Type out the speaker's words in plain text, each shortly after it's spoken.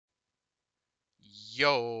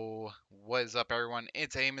Yo, what is up everyone?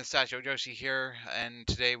 It's a Mustachio Joshi here, and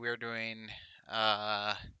today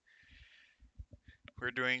uh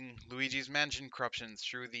we're doing Luigi's Mansion corruptions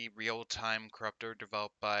through the real-time corruptor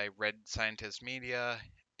developed by Red Scientist Media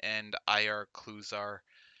and IR Cluzar.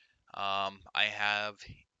 I have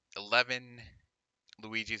 11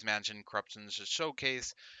 Luigi's Mansion corruptions to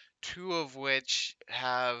showcase, two of which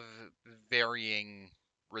have varying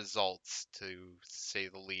results to say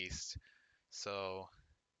the least. So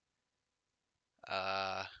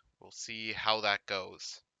Uh, we'll see how that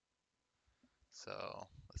goes. So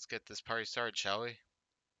let's get this party started, shall we?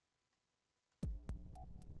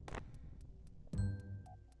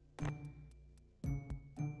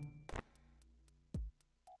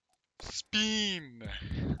 Spin!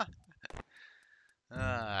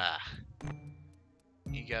 Ah,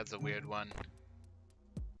 EGAD's a weird one.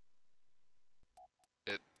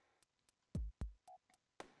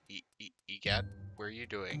 EGAD, what are you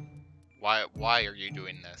doing? Why are you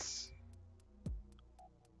doing this?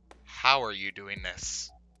 How are you doing this?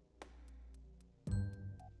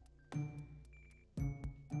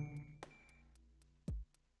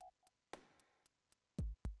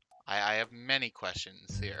 I have many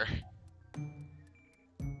questions here.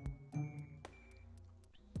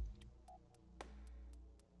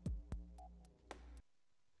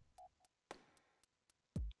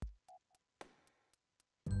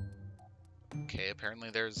 Okay, apparently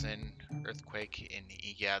there's an earthquake in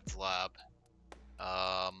EGAD's lab.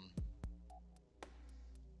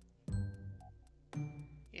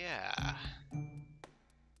 Yeah.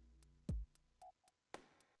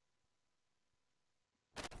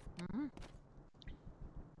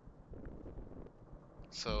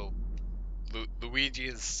 So, Luigi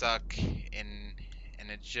is stuck in an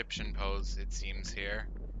Egyptian pose, it seems here.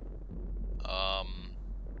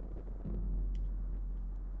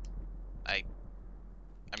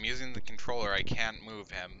 I'm using the controller, I can't move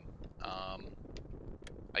him.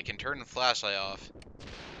 I can turn the flashlight off,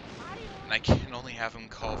 and I can only have him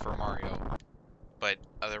call for Mario, but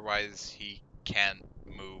otherwise he can't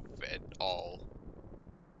move at all.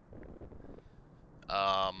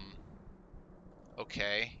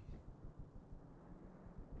 Okay.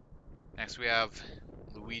 Next we have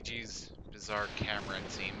Luigi's bizarre camera,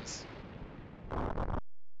 it seems. Let's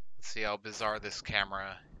see how bizarre this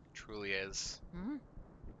camera truly is.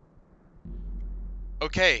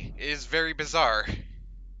 Okay, it is very bizarre.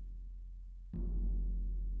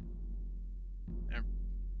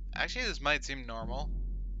 Actually, this might seem normal.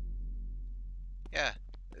 Yeah,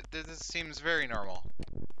 this seems very normal.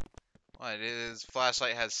 What, his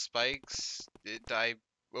flashlight has spikes?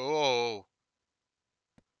 Oh,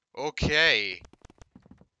 okay.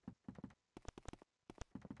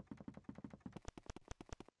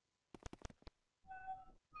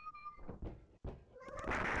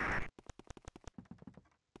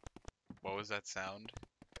 What was that sound?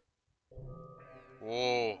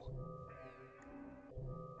 Whoa.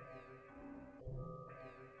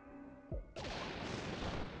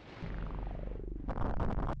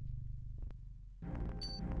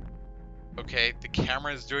 Okay, the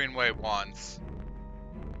camera is doing what it wants.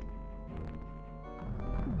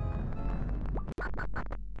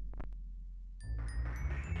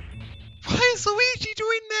 What is Luigi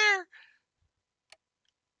doing there?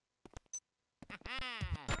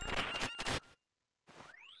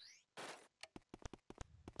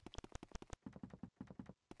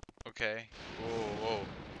 Okay. Whoa,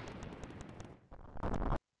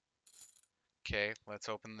 whoa. Okay, let's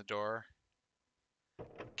open the door.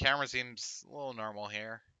 Camera seems a little normal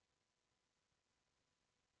here.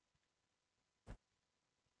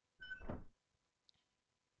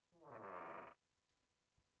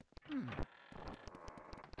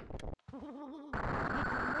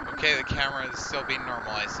 Okay, the camera is still being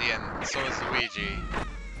normal, I see, and so is Luigi.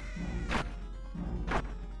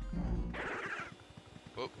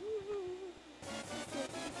 Whoop.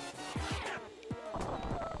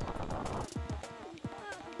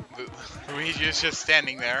 Luigi is just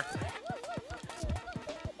standing there.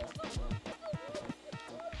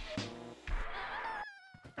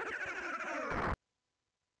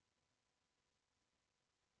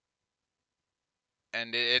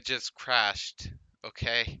 And it just crashed.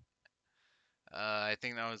 Okay. I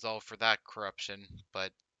think that was all for that corruption,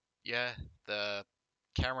 but yeah, the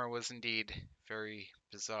camera was indeed very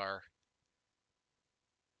bizarre.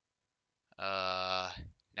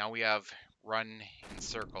 Now we have run in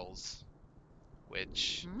circles,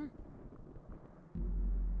 which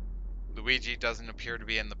Luigi doesn't appear to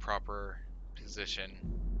be in the proper position.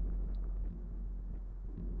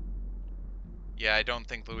 Yeah, I don't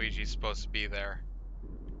think Luigi's supposed to be there.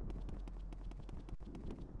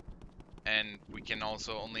 and we can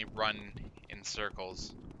also only run in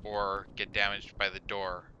circles or get damaged by the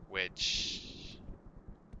door, which...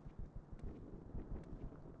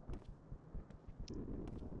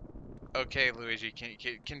 Okay, Luigi, can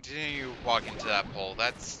continue walking to that pole.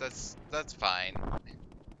 That's fine.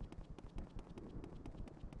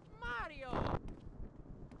 Mario!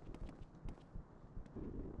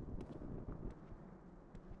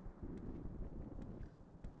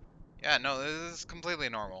 Yeah, no, this is completely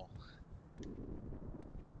normal.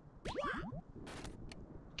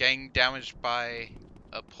 Getting damaged by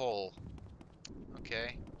a pole.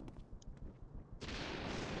 Okay.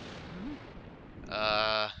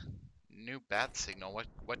 New bat signal.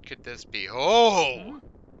 What could this be? Oh!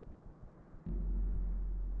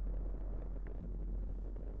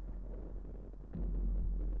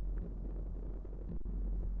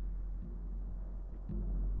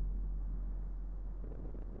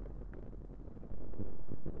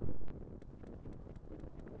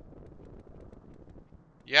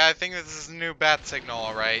 Yeah, I think this is a new bat signal,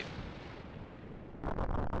 alright.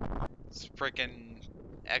 It's freaking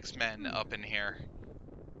X-Men up in here.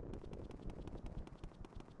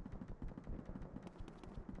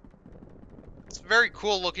 It's a very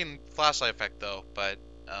cool looking flashlight effect though, but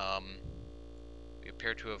we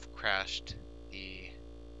appear to have crashed the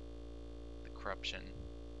corruption.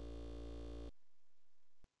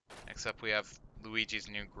 Except we have Luigi's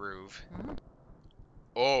new groove.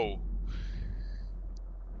 Oh!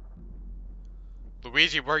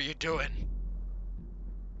 Luigi, what are you doing?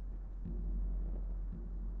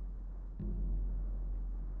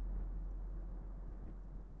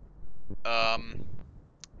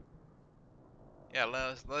 Yeah,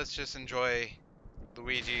 let's just enjoy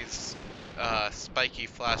Luigi's spiky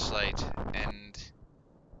flashlight and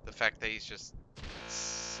the fact that he's just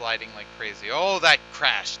sliding like crazy. Oh, that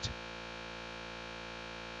crashed!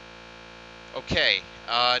 Okay,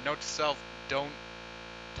 note to self, don't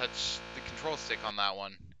touch the control stick on that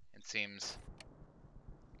one, it seems.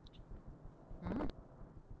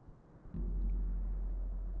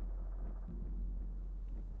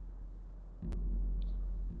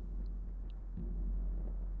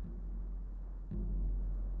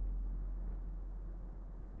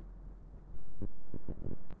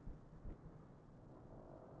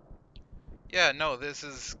 Yeah, no, this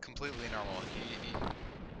is completely normal.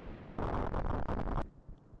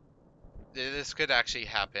 This could actually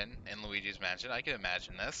happen in Luigi's Mansion. I can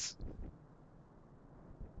imagine this.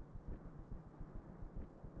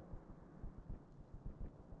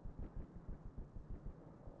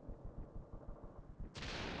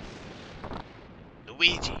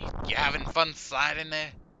 Luigi, you having fun sliding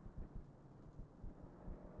there?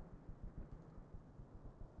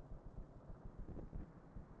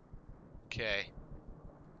 Okay.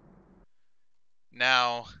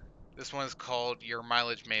 Now, this one is called Your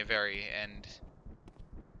Mileage May Vary, and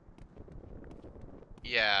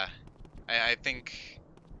yeah, I think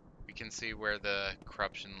we can see where the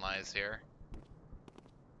corruption lies here.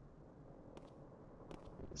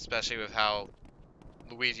 Especially with how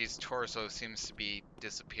Luigi's torso seems to be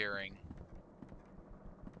disappearing.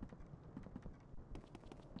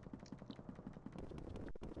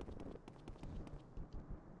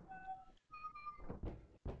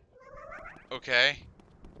 Okay.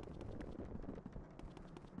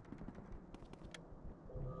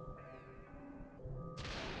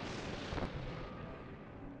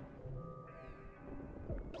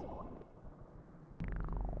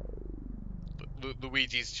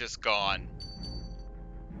 Luigi's just gone.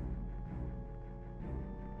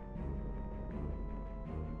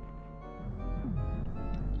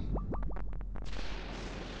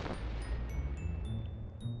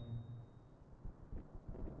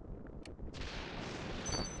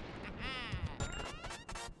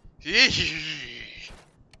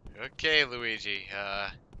 Okay, Luigi.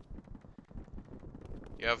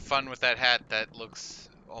 You have fun with that hat that looks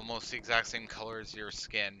almost the exact same color as your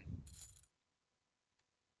skin.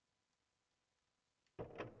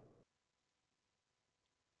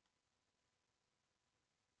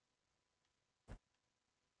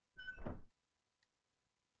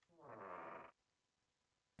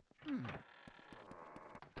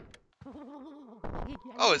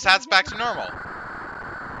 Oh, his hat's back to normal.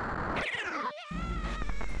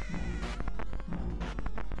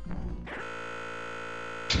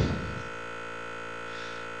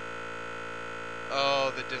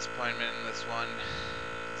 Oh, the disappointment in this one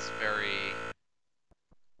is very,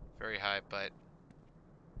 very high, but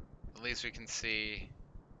at least we can see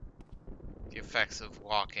the effects of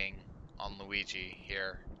walking on Luigi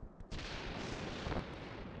here.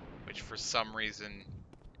 Which for some reason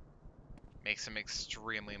Makes him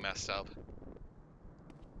extremely messed up.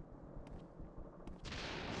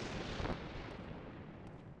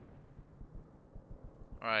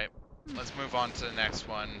 Alright, let's move on to the next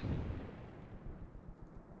one.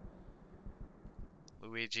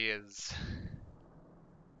 Luigi is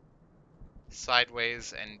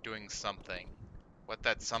sideways and doing something. What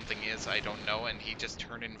that something is, I don't know, and he just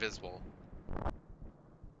turned invisible.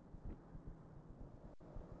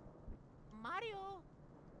 Mario.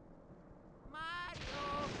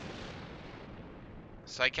 Mario.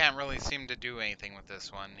 So I can't really seem to do anything with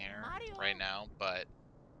this one here Mario. right now, but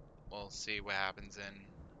we'll see what happens in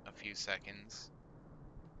a few seconds.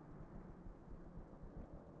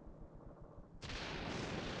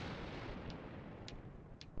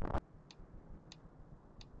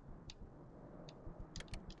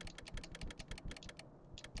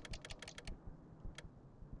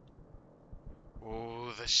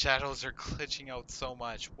 Ooh, the shadows are glitching out so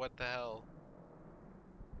much. What the hell?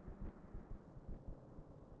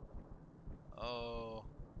 Oh.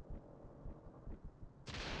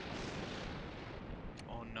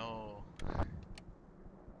 Oh no.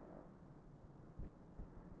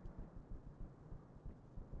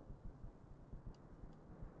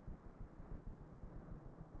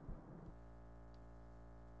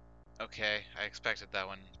 Okay, I expected that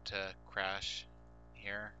one to crash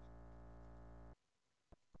here.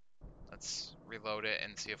 Let's reload it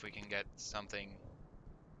and see if we can get something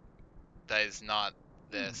that is not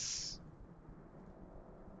this.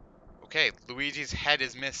 Okay, Luigi's head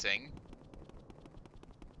is missing.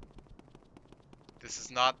 This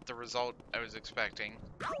is not the result I was expecting.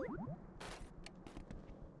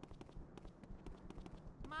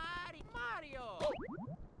 Mario.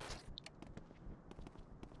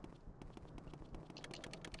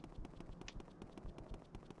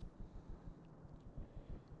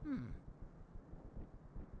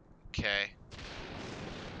 Okay.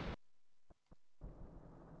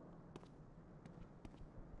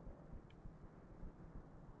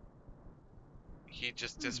 He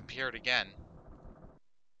just disappeared again.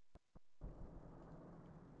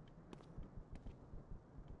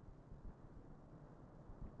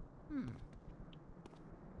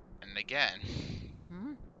 And again.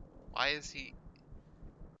 Why is he...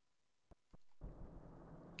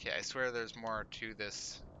 Okay, I swear there's more to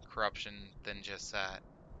this corruption than just that.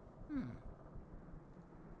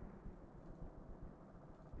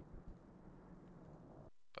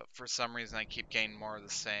 But for some reason I keep getting more of the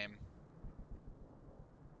same.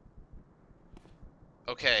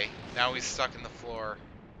 Okay, now he's stuck in the floor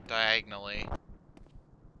diagonally.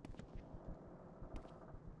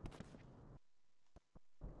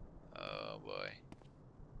 Oh boy.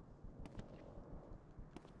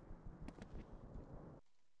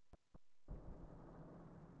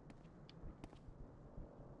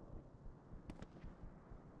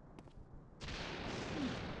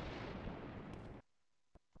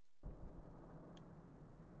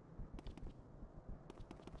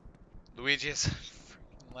 Luigi is a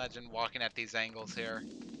freaking legend walking at these angles here.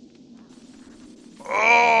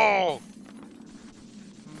 Oh!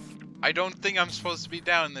 I don't think I'm supposed to be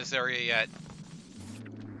down in this area yet.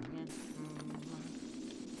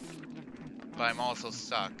 But I'm also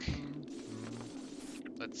stuck.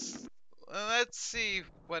 Let's see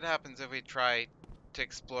what happens if we try to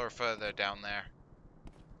explore further down there.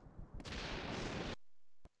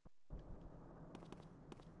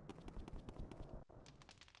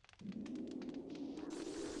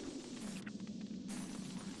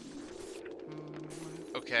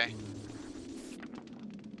 Okay.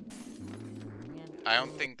 I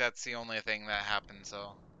don't think that's the only thing that happens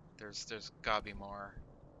though. There's gotta be more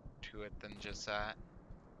to it than just that.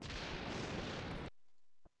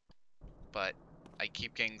 But I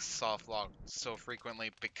keep getting soft locked so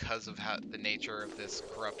frequently because of how the nature of this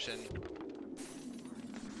corruption.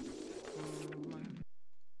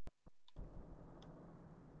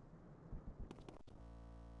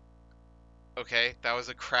 Okay, that was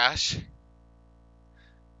a crash.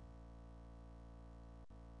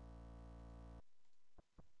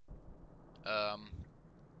 Um,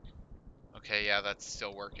 okay, yeah, that's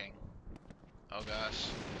still working. Oh gosh.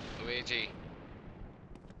 Luigi.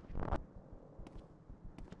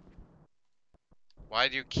 Why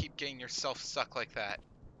do you keep getting yourself stuck like that?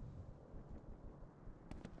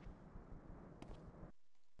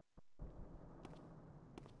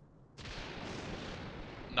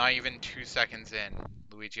 Not even 2 seconds in,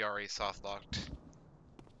 Luigi already soft locked.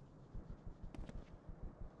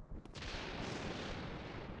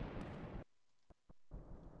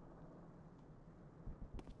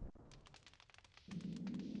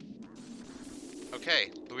 Okay,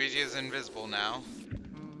 Luigi is invisible now.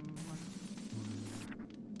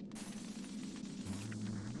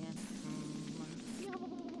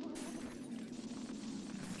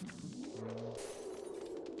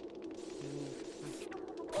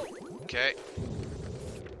 Okay.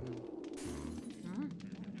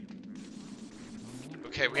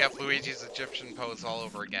 Okay, we have Luigi's Egyptian pose all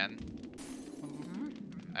over again.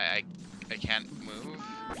 I can't move.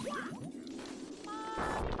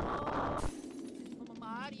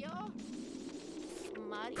 Mario?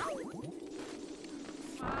 Mario?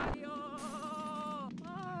 Mario!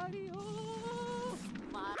 Mario!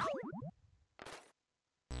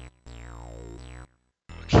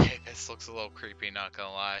 Okay, this looks a little creepy, not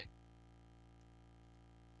gonna lie.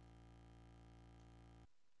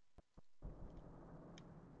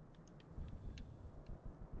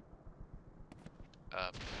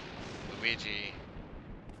 Luigi.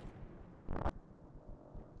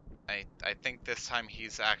 I think this time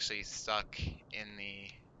he's actually stuck in the...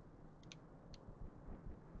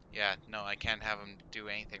 Yeah, no, I can't have him do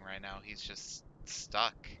anything right now. He's just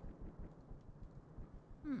stuck.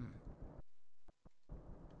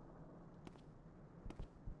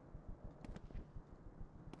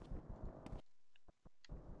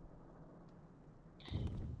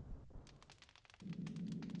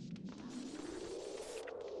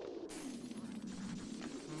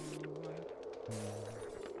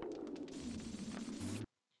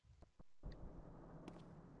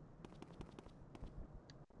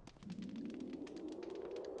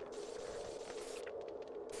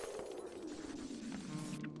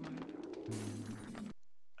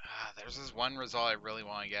 There's this one result I really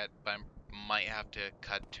want to get, but I might have to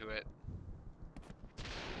cut to it.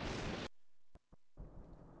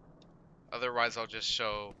 Otherwise, I'll just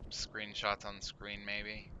show screenshots on screen,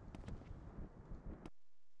 maybe.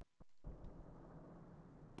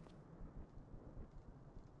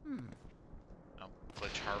 Oh,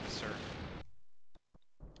 glitch harvester.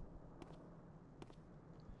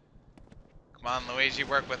 Come on, Luigi,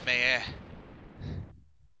 work with me.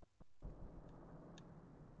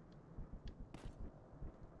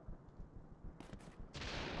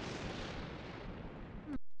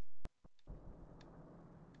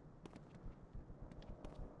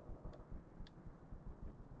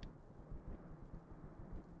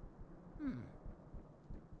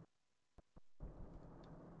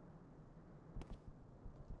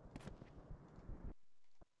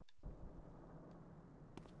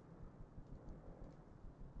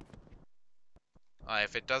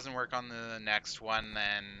 If it doesn't work on the next one,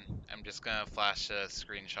 then I'm just gonna flash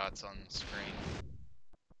screenshots on screen.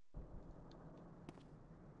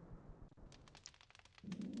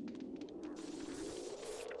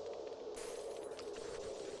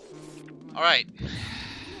 Alright.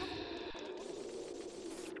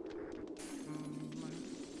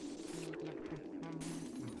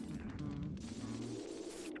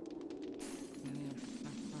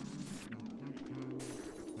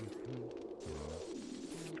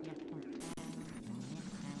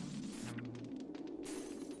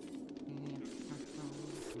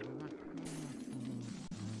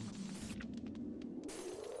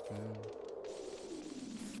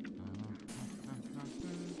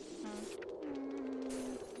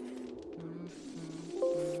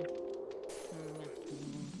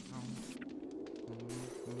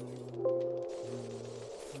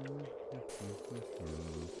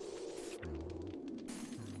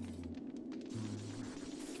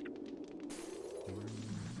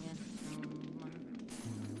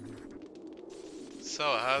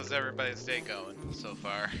 So, how's everybody's day going so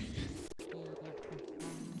far?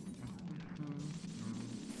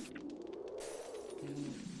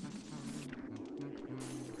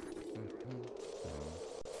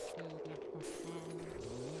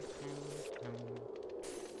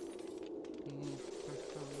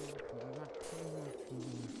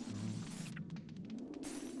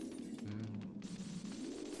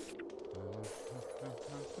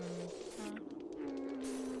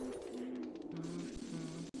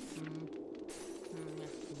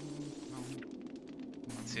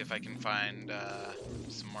 Let's see if I can find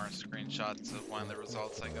some more screenshots of one of the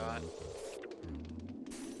results I got.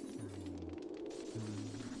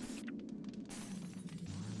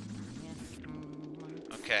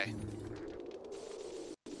 Okay.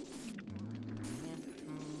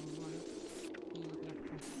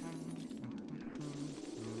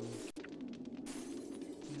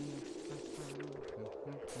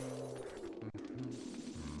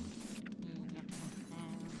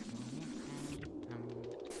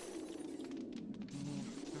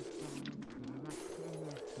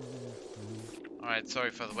 Alright,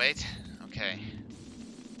 sorry for the wait. Okay.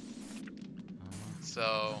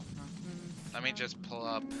 So, let me just pull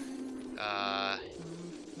up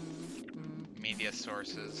media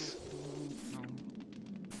sources.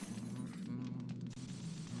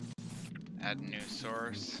 Add new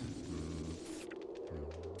source.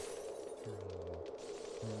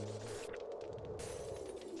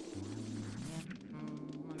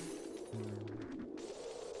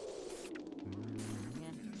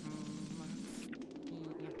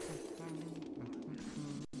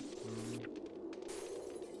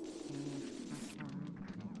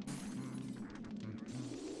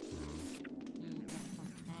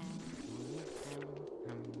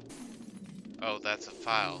 Oh, that's a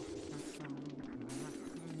file.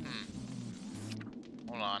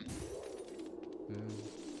 Hold on.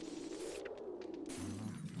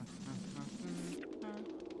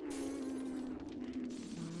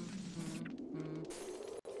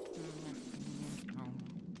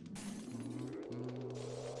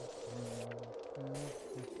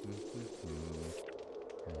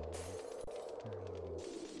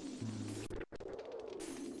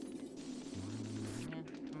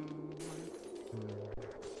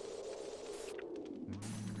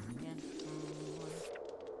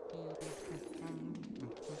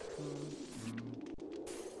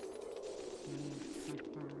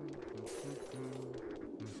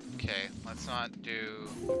 Okay, let's not do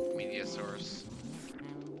media source.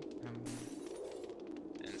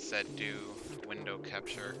 Instead do window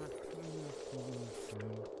capture.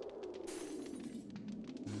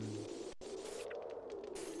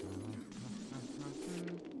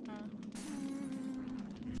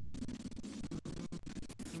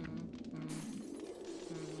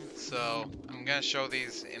 So, I'm gonna show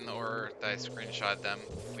these in the order that I screenshot them.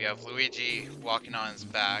 We have Luigi walking on his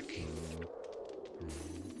back,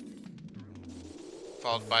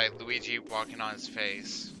 followed by Luigi walking on his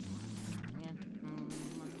face,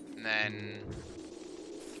 and then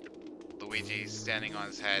Luigi standing on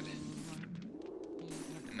his head,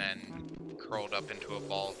 and then curled up into a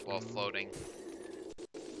ball while floating.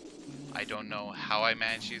 I don't know how I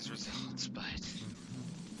managed these results, but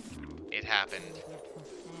it happened.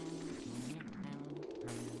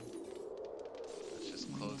 Let's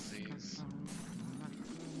just close these.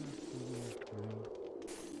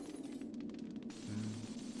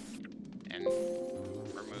 And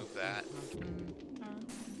remove that.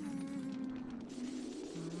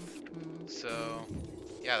 So,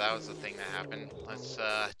 yeah, that was the thing that happened. Let's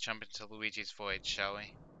jump into Luigi's Void, shall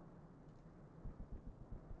we?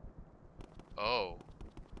 Oh.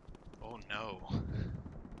 Oh no.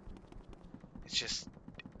 It's just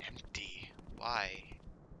empty. Why?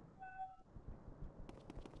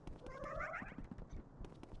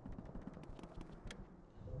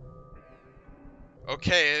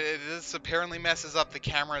 Okay, this apparently messes up the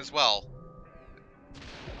camera as well.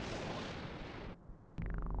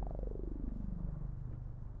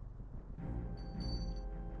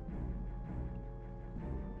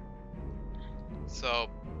 So,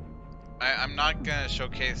 I'm not gonna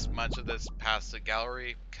showcase much of this past the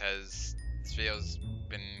gallery, because this video's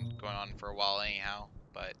been going on for a while anyhow,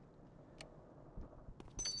 but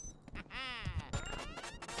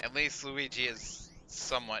at least Luigi is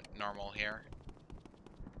somewhat normal here.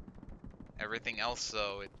 Everything else,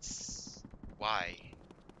 though, it's... why?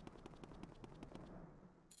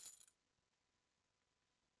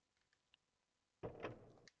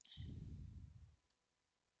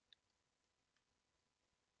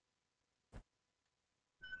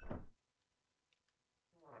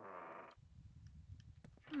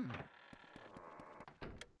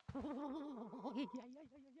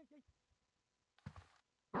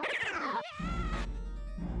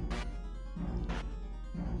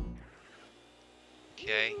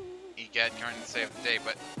 Okay, EGAT trying to save the day,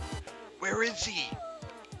 but where is he?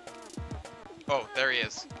 Oh, there he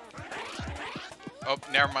is. Oh,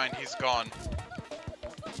 never mind, he's gone.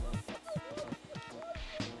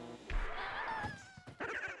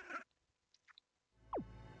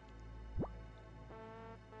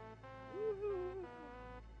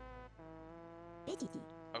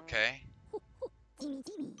 Okay.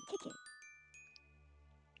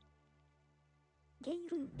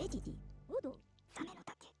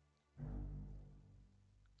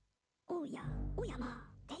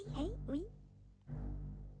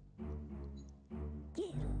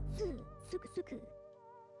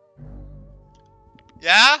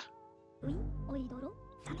 Yeah?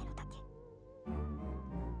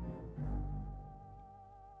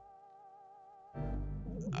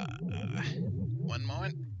 One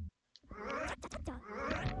moment.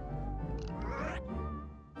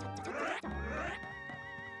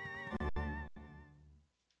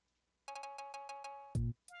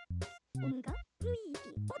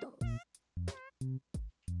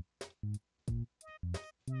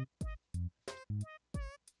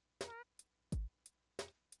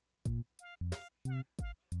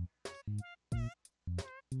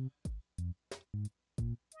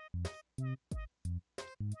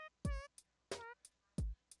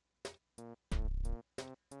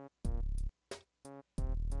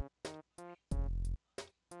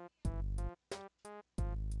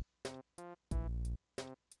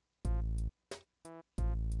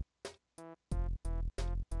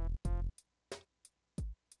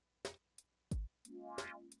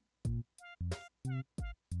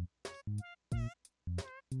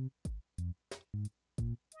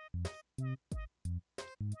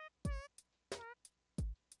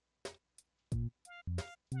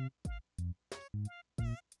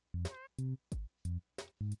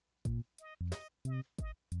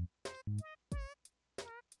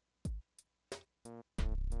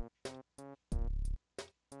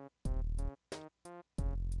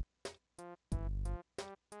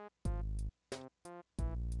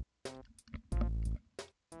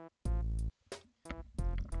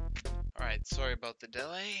 Alright, sorry about the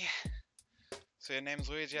delay. So your name's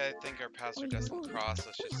Luigi, I think our paths are destined to cross,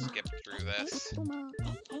 let's just skip through this.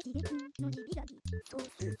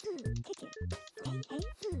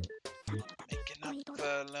 Making up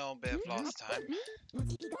a little bit of lost time.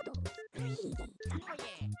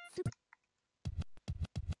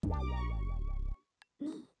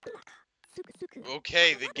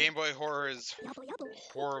 Okay, the Game Boy Horror is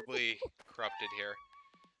horribly corrupted here.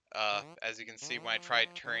 As you can see, when I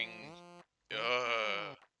tried turning...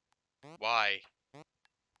 why?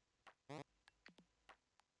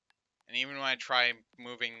 And even when I try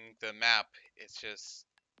moving the map, it's just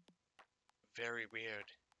very weird.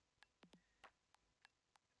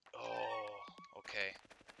 Oh, okay.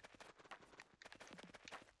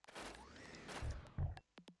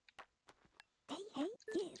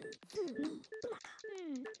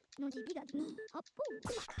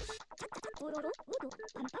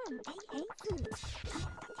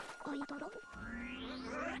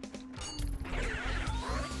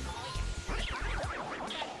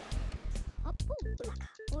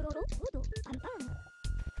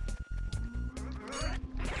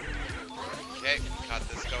 Okay, got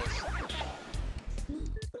this ghost.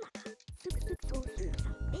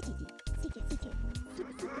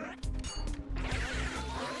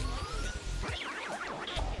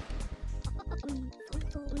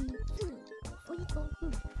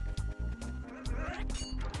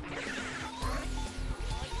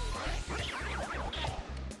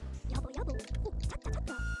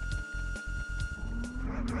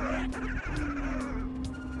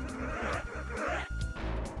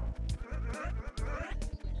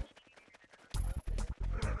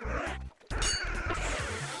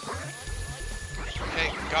 Okay,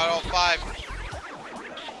 got all 5.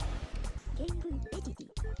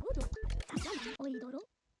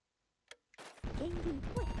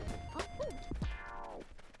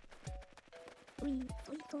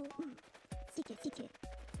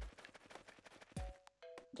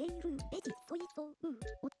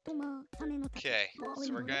 Okay,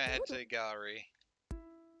 so we're gonna head to the gallery.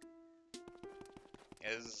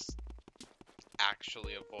 Is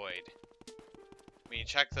actually a void. When you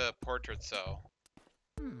check the portraits though,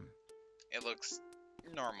 it looks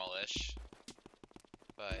normal-ish,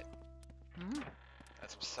 but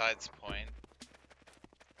that's besides the point.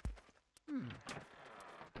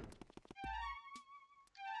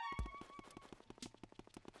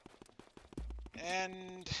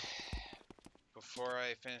 And before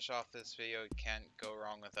I finish off this video, you can't go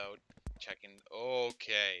wrong without checking.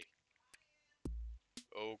 Okay.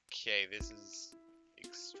 Okay, this is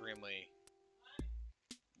extremely...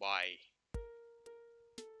 Why?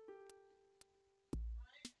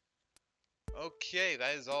 Okay,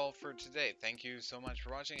 that is all for today. Thank you so much for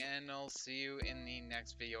watching, and I'll see you in the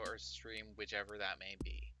next video or stream, whichever that may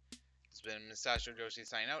be. It's been Mustachio Joshi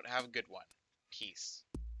signing out. Have a good one. Peace.